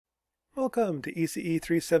Welcome to ECE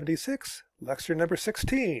 376, lecture number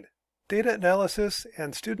 16, Data Analysis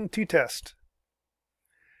and Student T-Test.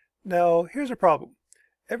 Now, here's a problem.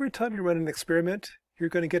 Every time you run an experiment, you're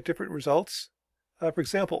going to get different results. For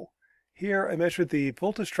example, here I measured the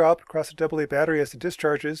voltage drop across a AA battery as it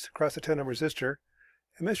discharges across a 10-ohm resistor.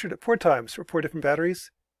 I measured it 4 times for 4 different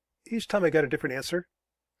batteries. Each time I got a different answer.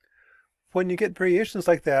 When you get variations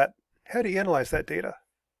like that, how do you analyze that data?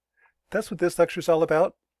 That's what this lecture is all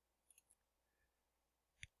about.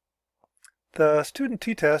 The student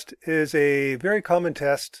t-test is a very common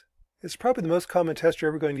test. It's probably the most common test you're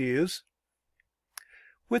ever going to use.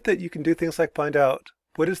 With it, you can do things like find out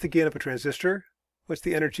what is the gain of a transistor, what's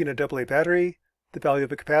the energy in a AA battery, the value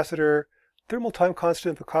of a capacitor, thermal time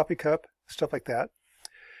constant of a coffee cup, stuff like that.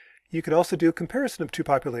 You can also do a comparison of 2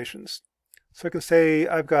 populations. So I can say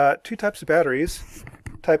I've got 2 types of batteries,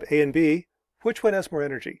 type A and B, which one has more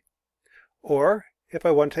energy? Or if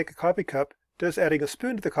I want to take a coffee cup, does adding a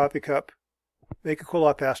spoon to the coffee cup make it cool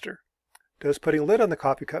off faster? Does putting a lid on the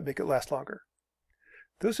coffee cup make it last longer?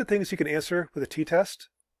 Those are things you can answer with a t-test.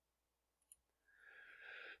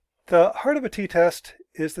 The heart of a t-test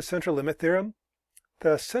is the central limit theorem.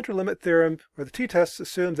 The central limit theorem, or the t-test,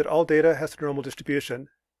 assumes that all data has a normal distribution.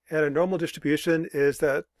 And a normal distribution is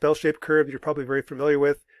that bell-shaped curve you're probably very familiar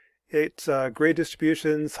with. It's grade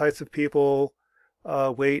distributions, heights of people,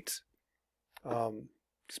 weight,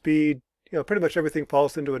 speed, pretty much everything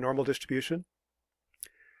falls into a normal distribution.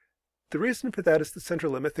 The reason for that is the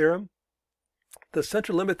central limit theorem. The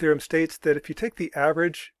central limit theorem states that if you take the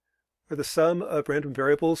average or the sum of random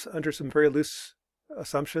variables under some very loose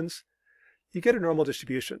assumptions, you get a normal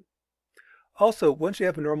distribution. Also, once you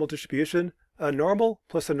have a normal distribution, a normal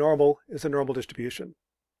plus a normal is a normal distribution.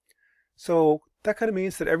 So that kind of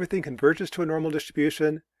means that everything converges to a normal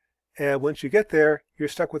distribution, and once you get there, you're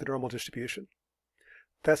stuck with a normal distribution.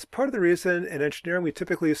 That's part of the reason in engineering we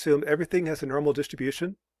typically assume everything has a normal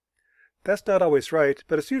distribution. That's not always right,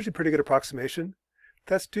 but it's usually a pretty good approximation.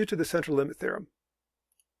 That's due to the central limit theorem.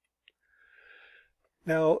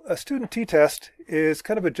 Now, a student t-test is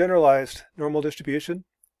kind of a generalized normal distribution.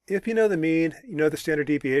 If you know the mean, you know the standard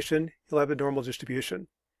deviation, you'll have a normal distribution.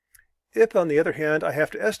 If, on the other hand, I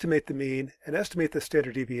have to estimate the mean and estimate the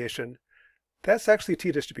standard deviation, that's actually a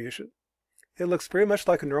t-distribution. It looks very much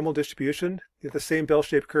like a normal distribution, you have the same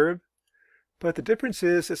bell-shaped curve, but the difference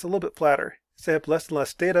is it's a little bit flatter. As I have less and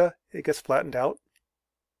less data, it gets flattened out.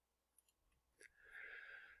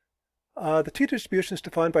 The t-distribution is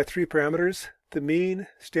defined by 3 parameters: the mean,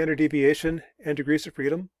 standard deviation, and degrees of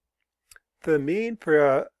freedom. The mean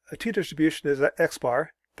for a t-distribution is x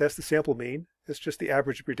bar. That's the sample mean. It's just the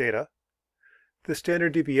average of your data. The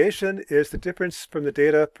standard deviation is the difference from the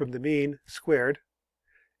data from the mean squared.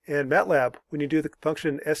 And MATLAB, when you do the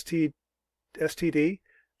function std,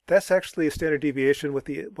 that's actually a standard deviation with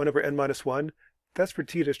the 1 over n minus 1. That's for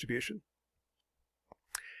t-distribution.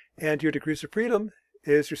 And your degrees of freedom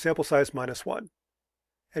is your sample size minus 1.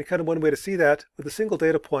 And kind of one way to see that, with a single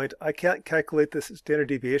data point, I can't calculate this standard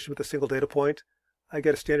deviation with a single data point. I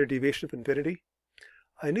get a standard deviation of infinity.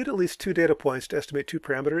 I need at least 2 data points to estimate 2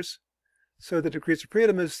 parameters. So the degrees of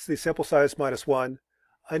freedom is the sample size minus 1.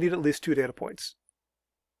 I need at least 2 data points.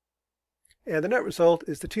 And the net result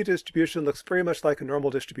is the t-distribution looks very much like a normal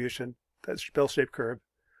distribution, that's your bell-shaped curve,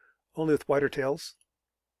 only with wider tails.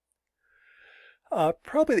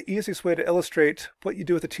 Probably the easiest way to illustrate what you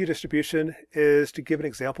do with a t-distribution is to give an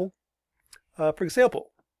example. For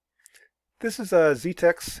example, this is a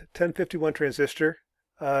ZTEX 1051 transistor.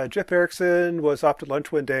 Jeff Erickson was off to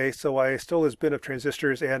lunch one day, so I stole his bin of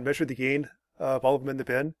transistors and measured the gain of all of them in the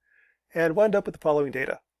bin, and wound up with the following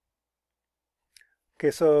data. Okay,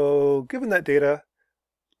 so given that data,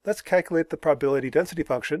 let's calculate the probability density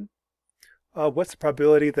function. What's the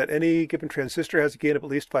probability that any given transistor has a gain of at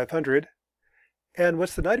least 500? And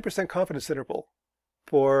what's the 90% confidence interval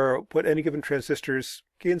for what any given transistor's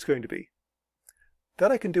gain is going to be?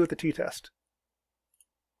 That I can do with the t-test.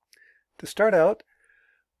 To start out,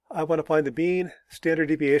 I want to find the mean, standard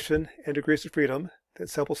deviation, and degrees of freedom,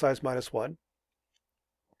 that's sample size minus 1.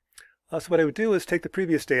 So what I would do is take the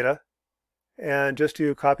previous data and just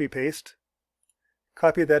do copy paste.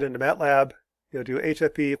 Copy that into MATLAB. Do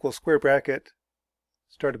HFE equals square bracket,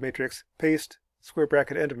 start of matrix, paste, square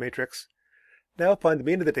bracket, end of matrix. Now find the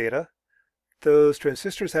mean of the data. Those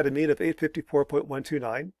transistors had a mean of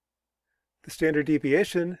 854.129. The standard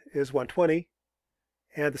deviation is 120,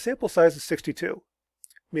 and the sample size is 62,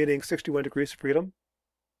 meaning 61 degrees of freedom.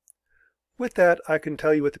 With that, I can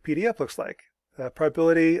tell you what the PDF looks like. The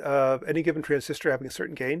probability of any given transistor having a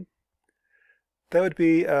certain gain. That would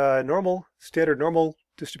be a standard normal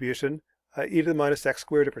distribution, e to the minus x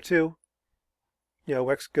squared over 2.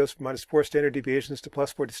 X goes from -4 standard deviations to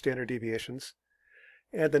 +40 standard deviations.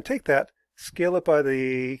 And then take that, scale it by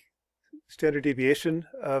the standard deviation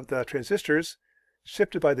of the transistors,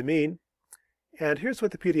 shift it by the mean, and here's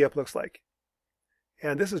what the PDF looks like.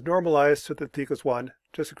 And this is normalized so that p equals 1,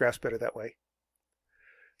 just to grasp better that way.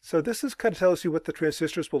 So this kind of tells you what the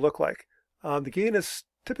transistors will look like. The gain is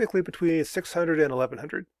typically between 600 and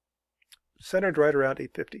 1100, centered right around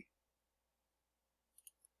 850.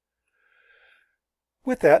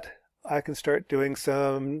 With that, I can start doing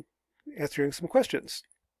answering some questions.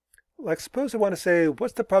 Like suppose I want to say,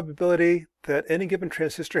 what's the probability that any given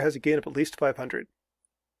transistor has a gain of at least 500?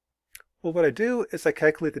 Well, what I do is I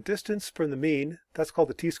calculate the distance from the mean, that's called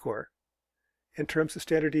the t-score, in terms of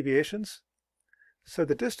standard deviations. So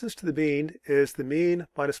the distance to the mean is the mean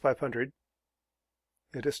minus 500.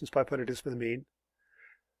 The distance 500 is from the mean,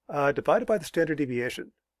 divided by the standard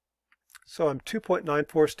deviation. So I'm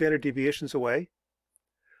 2.94 standard deviations away.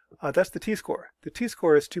 That's the t-score. The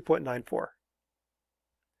t-score is 2.94.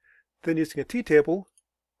 Then using a t-table,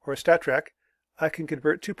 or a stat track, I can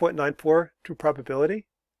convert 2.94 to probability.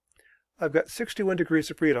 I've got 61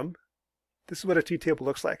 degrees of freedom. This is what a t-table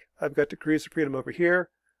looks like. I've got degrees of freedom over here,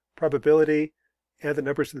 probability, and the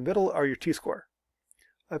numbers in the middle are your t-score.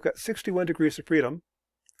 I've got 61 degrees of freedom.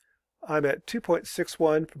 I'm at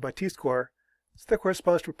 2.61 for my t-score, so that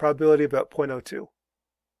corresponds to a probability of about 0.02.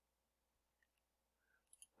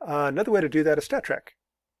 Another way to do that is stat track.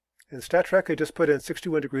 In stat track, I just put in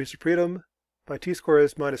 61 degrees of freedom. My t-score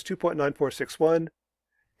is minus 2.9461,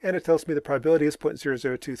 and it tells me the probability is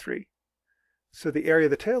 0.0023. So the area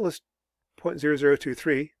of the tail is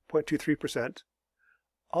 0.0023, 0.23%.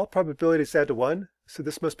 All probabilities add to 1, so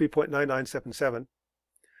this must be 0.9977.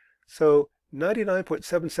 So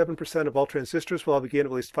 99.77% of all transistors will have a gain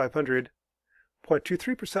of at least 500.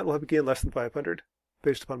 0.23% will have a gain less than 500,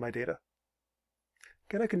 based upon my data.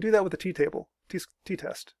 Again, I can do that with a t-table,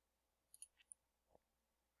 t-test.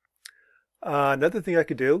 Another thing I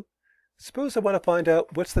could do, suppose I want to find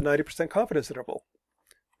out what's the 90% confidence interval.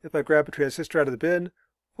 If I grab a transistor out of the bin,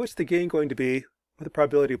 what's the gain going to be with a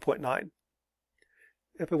probability of 0.9?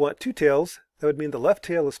 If I want two tails, that would mean the left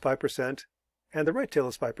tail is 5% and the right tail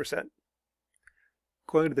is 5%.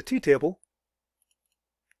 Going to the t-table,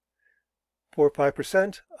 for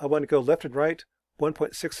 5%, I want to go left and right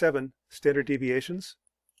 1.67 standard deviations.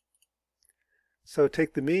 So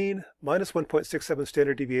take the mean minus 1.67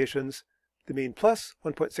 standard deviations, the mean plus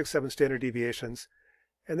 1.67 standard deviations,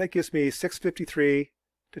 and that gives me 653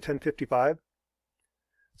 to 1055.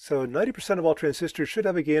 So 90% of all transistors should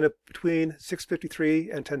have a gain of between 653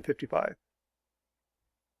 and 1055.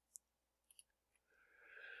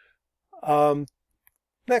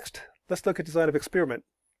 Next, let's look at design of experiment.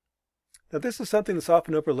 Now this is something that's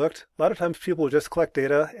often overlooked. A lot of times people will just collect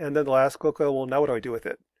data and then they'll ask, okay, well, now what do I do with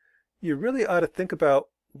it? You really ought to think about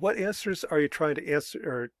what answers are you trying to answer,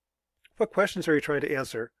 or what questions are you trying to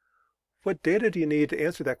answer? What data do you need to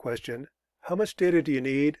answer that question? How much data do you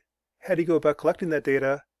need? How do you go about collecting that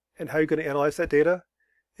data? And how are you going to analyze that data?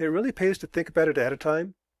 It really pays to think about it ahead of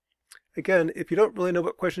time. Again, if you don't really know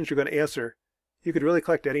what questions you're going to answer, you could really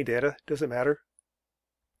collect any data, doesn't matter.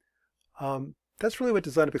 That's really what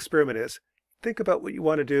design of experiment is. Think about what you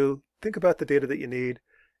want to do, think about the data that you need,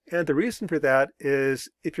 and the reason for that is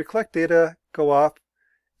if your collect data go off,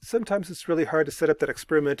 sometimes it's really hard to set up that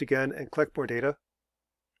experiment again and collect more data.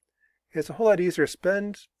 It's a whole lot easier to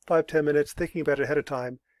spend 5-10 minutes thinking about it ahead of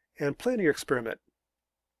time and planning your experiment.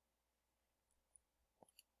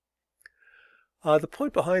 The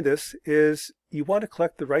point behind this is you want to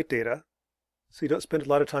collect the right data, so you don't spend a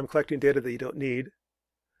lot of time collecting data that you don't need.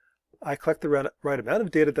 I collect the right amount of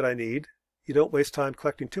data that I need. You don't waste time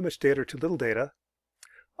collecting too much data or too little data.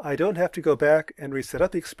 I don't have to go back and reset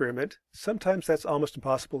up the experiment. Sometimes that's almost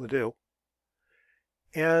impossible to do.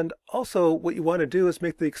 And also what you want to do is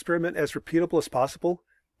make the experiment as repeatable as possible,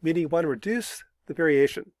 meaning you want to reduce the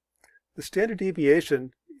variation. The standard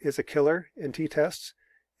deviation is a killer in t-tests.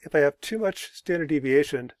 If I have too much standard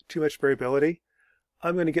deviation, too much variability,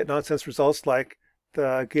 I'm going to get nonsense results like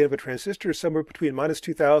the gain of a transistor is somewhere between minus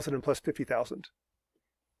 2,000 and plus 50,000.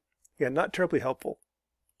 Again, not terribly helpful.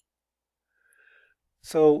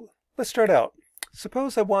 So let's start out.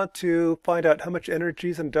 Suppose I want to find out how much energy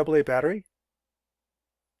is in a AA battery.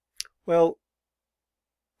 Well,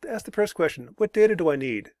 to ask the first question, what data do I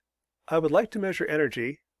need? I would like to measure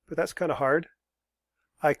energy, but that's kind of hard.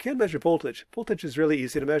 I can measure voltage. Voltage is really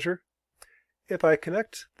easy to measure. If I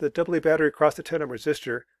connect the AA battery across the 10 ohm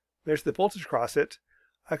resistor, measure the voltage across it,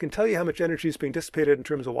 I can tell you how much energy is being dissipated in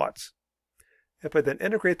terms of watts. If I then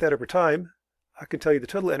integrate that over time, I can tell you the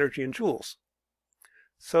total energy in joules.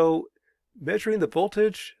 So Measuring the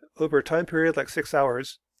voltage over a time period like 6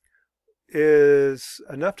 hours is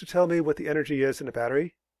enough to tell me what the energy is in a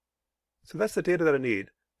battery. So that's the data that I need,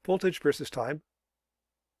 voltage versus time.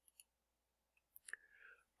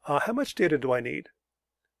 How much data do I need?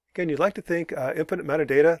 Again, you'd like to think infinite amount of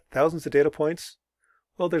data, thousands of data points.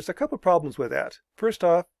 Well, there's a couple problems with that. First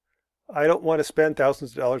off, I don't want to spend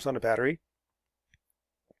thousands of dollars on a battery.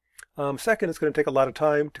 Second, it's going to take a lot of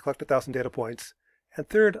time to collect 1,000 data points. And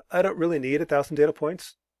third, I don't really need 1,000 data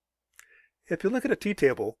points. If you look at a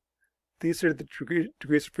t-table, these are the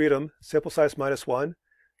degrees of freedom, sample size -1.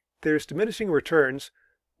 There's diminishing returns.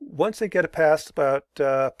 Once they get past about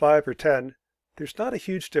 5 or 10, there's not a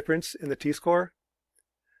huge difference in the t-score.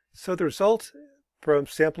 So the result from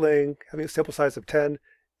sampling, having a sample size of 10,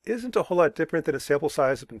 isn't a whole lot different than a sample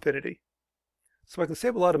size of infinity. So I can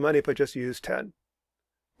save a lot of money if I just use 10.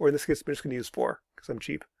 Or in this case, I'm just going to use 4 because I'm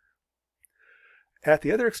cheap. At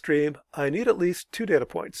the other extreme, I need at least 2 data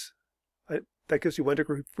points. That gives you 1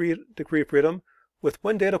 degree of freedom. With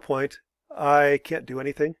 1 data point, I can't do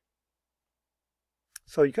anything.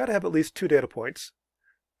 So you got to have at least 2 data points.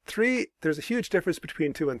 3, there's a huge difference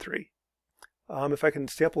between 2 and 3. If I can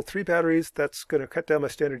sample 3 batteries, that's going to cut down my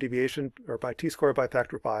standard deviation or my t-score by a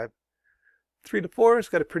factor of 5. 3 to 4 has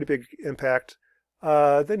got a pretty big impact.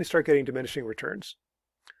 Then you start getting diminishing returns.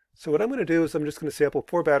 So what I'm going to do is I'm just going to sample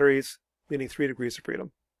 4 batteries, meaning 3 degrees of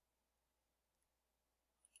freedom.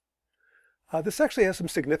 This actually has some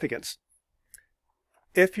significance.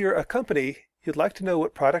 If you're a company, you'd like to know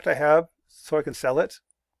what product I have so I can sell it.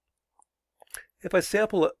 If I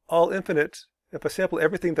sample if I sample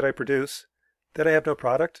everything that I produce, then I have no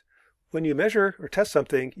product. When you measure or test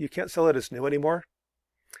something, you can't sell it as new anymore.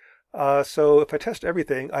 So if I test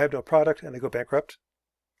everything, I have no product and I go bankrupt.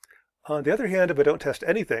 On the other hand, if I don't test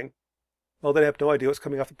anything, well, then I have no idea what's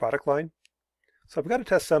coming off the product line. So I've got to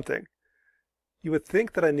test something. You would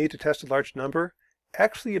think that I need to test a large number.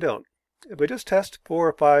 Actually, you don't. If I just test 4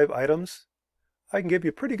 or 5 items, I can give you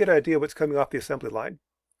a pretty good idea what's coming off the assembly line.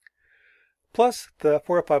 Plus, the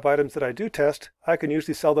 4 or 5 items that I do test, I can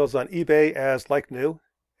usually sell those on eBay as like new,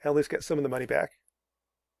 and at least get some of the money back.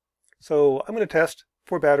 So I'm going to test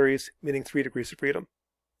 4 batteries, meaning 3 degrees of freedom.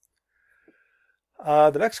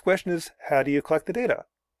 The next question is, how do you collect the data?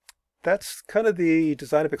 That's kind of the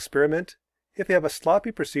design of experiment. If you have a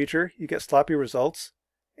sloppy procedure, you get sloppy results,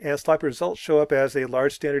 and sloppy results show up as a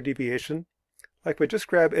large standard deviation. Like if I just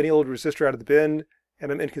grab any old resistor out of the bin,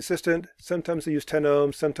 and I'm inconsistent, sometimes I use 10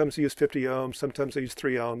 ohms, sometimes I use 50 ohms, sometimes I use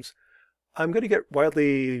 3 ohms, I'm going to get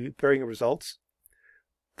widely varying results.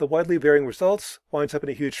 The widely varying results winds up in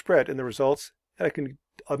a huge spread in the results, and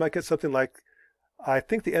I might get something like, I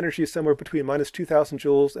think the energy is somewhere between minus 2,000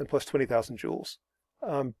 joules and plus 20,000 joules.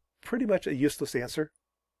 Pretty much a useless answer.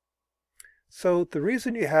 So the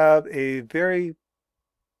reason you have a very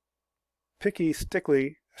picky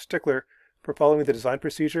stickler for following the design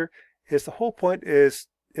procedure is the whole point is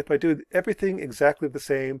if I do everything exactly the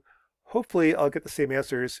same, hopefully I'll get the same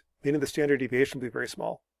answers, meaning the standard deviation will be very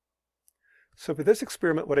small. So for this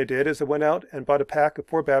experiment, what I did is I went out and bought a pack of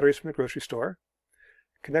 4 batteries from the grocery store,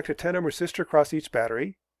 connect a 10 ohm resistor across each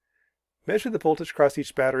battery, measure the voltage across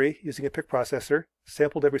each battery using a PIC processor,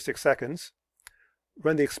 sampled every 6 seconds,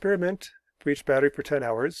 run the experiment for each battery for 10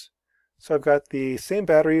 hours. So I've got the same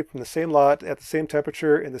battery from the same lot at the same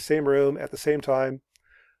temperature in the same room at the same time.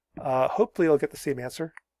 Hopefully I'll get the same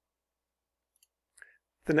answer.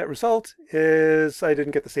 The net result is I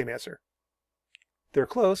didn't get the same answer. They're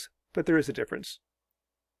close, but there is a difference.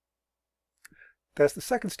 That's the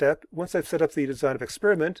second step. Once I've set up the design of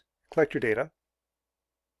experiment, collect your data.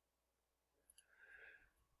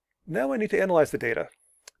 Now I need to analyze the data.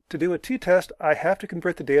 To do a t-test, I have to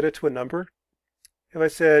convert the data to a number. If I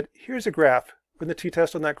said, here's a graph, run the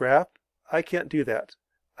t-test on that graph, I can't do that.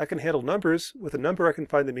 I can handle numbers. With a number, I can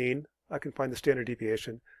find the mean, I can find the standard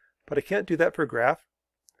deviation, but I can't do that for a graph.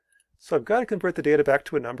 So I've got to convert the data back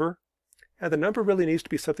to a number, and the number really needs to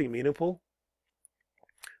be something meaningful.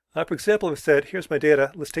 For example, if I said, here's my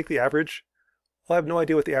data, let's take the average. Well, I have no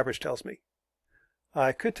idea what the average tells me.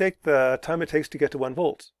 I could take the time it takes to get to 1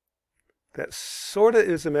 volt. That sort of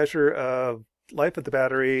is a measure of life of the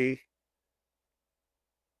battery,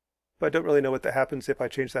 but I don't really know what that happens if I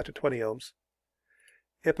change that to 20 ohms.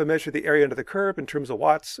 If I measure the area under the curve in terms of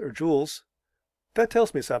watts or joules, that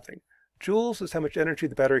tells me something. Joules is how much energy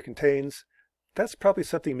the battery contains. That's probably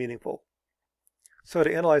something meaningful. So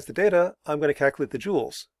to analyze the data, I'm going to calculate the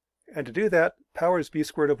joules. And to do that, power is V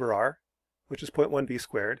squared over R, which is 0.1 V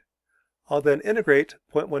squared. I'll then integrate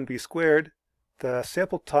 0.1 V squared. The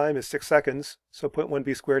sample time is 6 seconds, so 0.1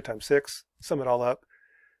 V squared times 6, sum it all up.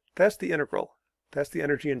 That's the integral. That's the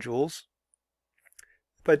energy in joules.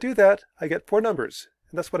 If I do that, I get 4 numbers,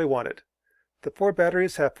 and that's what I wanted. The 4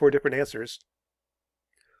 batteries have 4 different answers.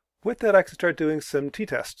 With that, I can start doing some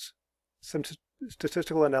t-tests, some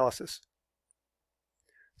statistical analysis.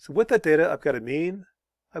 So with that data, I've got a mean,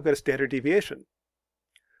 I've got a standard deviation.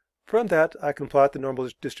 From that, I can plot the normal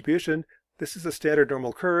distribution. This is a standard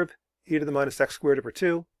normal curve, e to the minus x squared over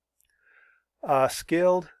 2,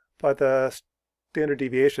 scaled by the standard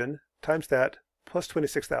deviation times that plus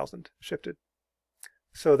 26,000 shifted.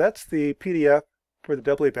 So that's the PDF for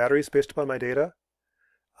the AA batteries based upon my data.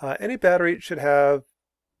 Any battery should have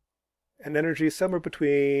an energy somewhere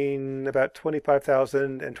between about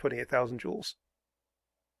 25,000 and 28,000 joules.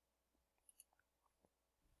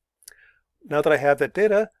 Now that I have that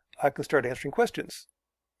data, I can start answering questions,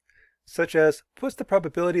 such as, what's the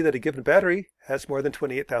probability that a given battery has more than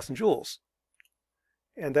 28,000 joules?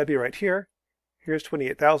 And that'd be right here. Here's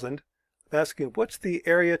 28,000. I'm asking, what's the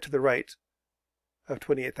area to the right of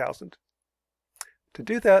 28,000? To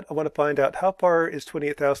do that, I want to find out how far is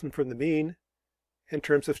 28,000 from the mean in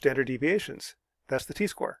terms of standard deviations. That's the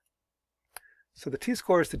t-score. So the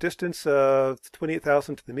t-score is the distance of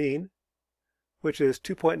 28,000 to the mean, which is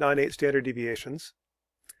 2.98 standard deviations.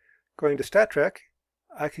 Going to StatTrak,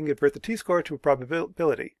 I can convert the t-score to a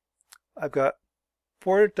probability. I've got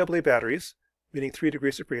 4 AA batteries, meaning 3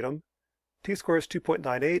 degrees of freedom. T-score is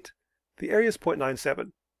 2.98. The area is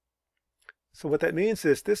 0.97. So what that means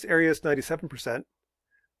is this area is 97%.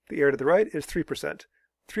 The area to the right is 3%.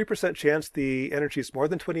 3% chance the energy is more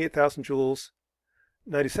than 28,000 joules.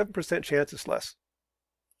 97% chance is less.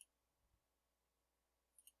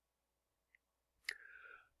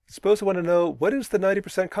 Suppose I want to know, what is the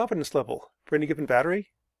 90% confidence level for any given battery?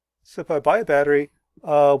 So if I buy a battery,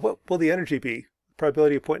 what will the energy be?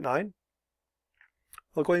 Probability of 0.9?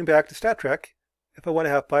 Well, going back to StatTrak, if I want to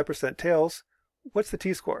have 5% tails, what's the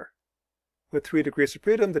t-score? With 3 degrees of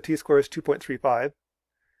freedom, the t-score is 2.35.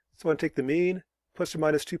 So I want to take the mean, plus or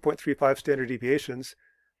minus 2.35 standard deviations.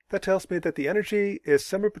 That tells me that the energy is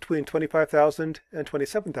somewhere between 25,000 and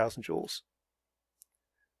 27,000 joules,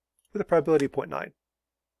 with a probability of 0.9.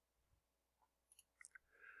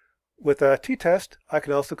 With a t-test, I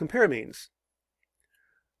can also compare means.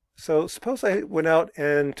 So suppose I went out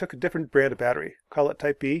and took a different brand of battery, call it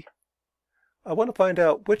type B. I want to find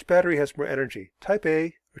out which battery has more energy, type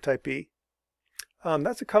A or type B.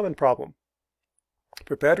 That's a common problem.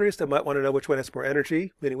 For batteries, I might want to know which one has more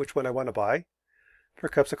energy, meaning which one I want to buy. For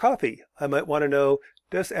cups of coffee, I might want to know,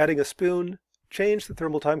 does adding a spoon change the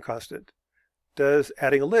thermal time constant? Does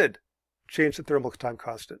adding a lid change the thermal time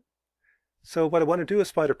constant? So what I want to do is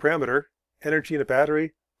find a parameter, energy in a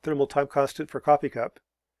battery, thermal time constant for a coffee cup,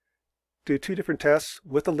 do 2 different tests,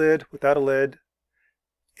 with a lid, without a lid,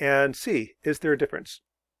 and see, is there a difference?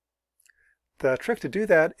 The trick to do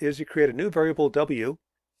that is you create a new variable W.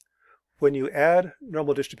 When you add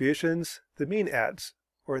normal distributions, the mean adds,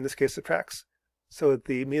 or in this case subtracts. So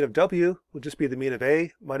the mean of W will just be the mean of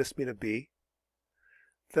A minus mean of B.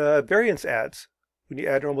 The variance adds when you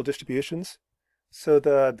add normal distributions. So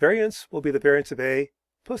the variance will be the variance of A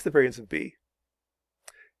plus the variance of B.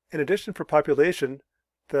 In addition, for population,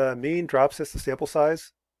 the mean drops as the sample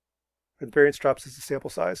size, or the variance drops as the sample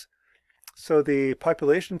size. So the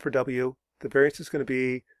population for W, the variance is going to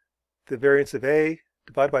be the variance of A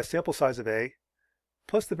divided by sample size of A,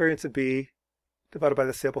 plus the variance of B divided by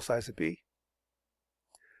the sample size of B.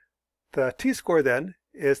 The t-score then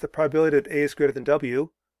is the probability that A is greater than W,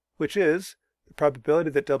 which is the probability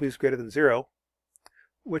that W is greater than 0,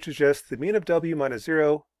 which is just the mean of W minus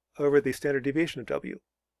 0 over the standard deviation of W.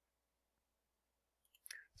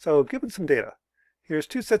 So given some data, here's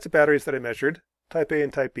 2 sets of batteries that I measured, type A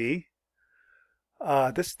and type B.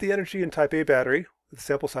 This is the energy in type A battery with a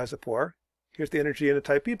sample size of 4. Here's the energy in the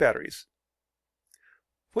type B batteries.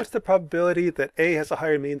 What's the probability that A has a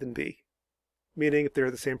higher mean than B? Meaning if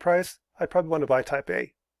they're the same price, I'd probably want to buy type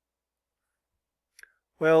A.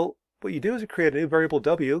 Well, what you do is you create a new variable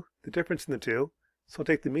W, the difference in the two. So we'll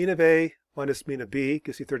take the mean of A minus mean of B,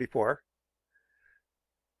 gives you 34.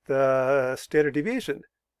 The standard deviation.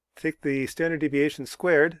 Take the standard deviation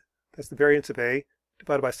squared, that's the variance of A,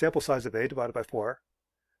 divided by sample size of A divided by 4,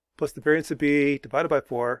 plus the variance of B divided by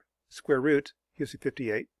 4, square root, gives you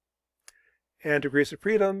 58. And degrees of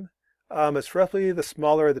freedom, it's roughly the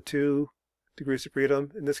smaller of the 2 degrees of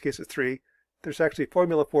freedom. In this case, it's 3. There's actually a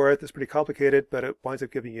formula for it that's pretty complicated, but it winds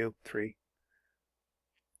up giving you 3.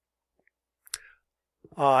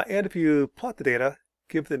 And if you plot the data,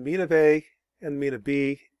 give the mean of A and the mean of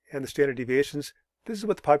B and the standard deviations, this is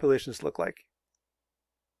what the populations look like.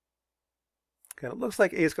 Okay, it looks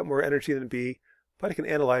like A's got more energy than B, but I can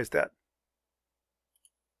analyze that.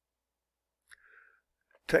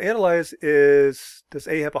 To analyze is, does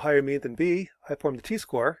A have a higher mean than B? I form the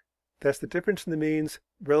t-score. That's the difference in the means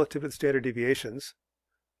relative to the standard deviations,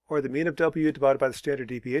 or the mean of W divided by the standard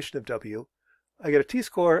deviation of W. I get a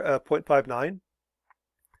t-score of 0.59.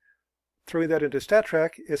 Throwing that into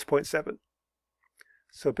StatTrack is 0.7.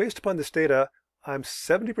 So based upon this data, I'm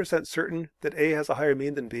 70% certain that A has a higher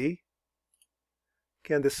mean than B.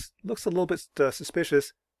 Again, this looks a little bit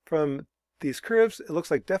suspicious. From these curves, it looks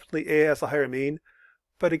like definitely A has a higher mean.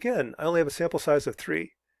 But again, I only have a sample size of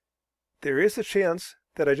 3. There is a chance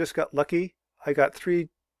that I just got lucky. I got 3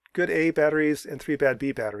 good A batteries and 3 bad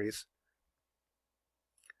B batteries.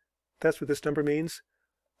 That's what this number means.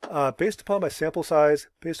 Based upon my sample size,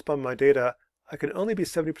 based upon my data, I can only be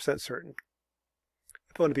 70% certain.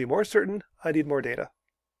 If I want to be more certain, I need more data.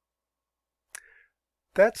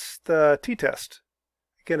 That's the t-test.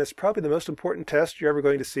 Again, it's probably the most important test you're ever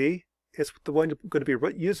going to see. It's the one you're going to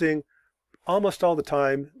be using almost all the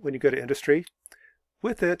time when you go to industry.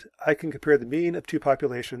 With it, I can compare the mean of 2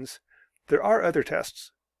 populations. There are other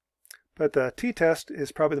tests, but the t-test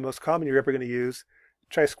is probably the most common you're ever going to use.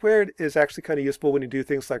 Chi-squared is actually kind of useful when you do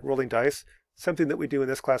things like rolling dice, something that we do in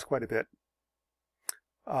this class quite a bit.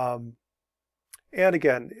 And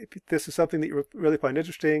again, if this is something that you really find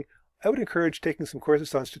interesting, I would encourage taking some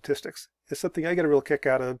courses on statistics. It's something I get a real kick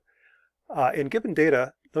out of. In given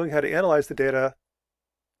data, knowing how to analyze the data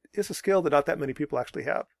is a skill that not that many people actually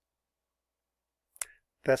have.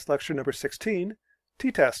 That's lecture number 16,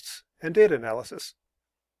 t-tests and data analysis.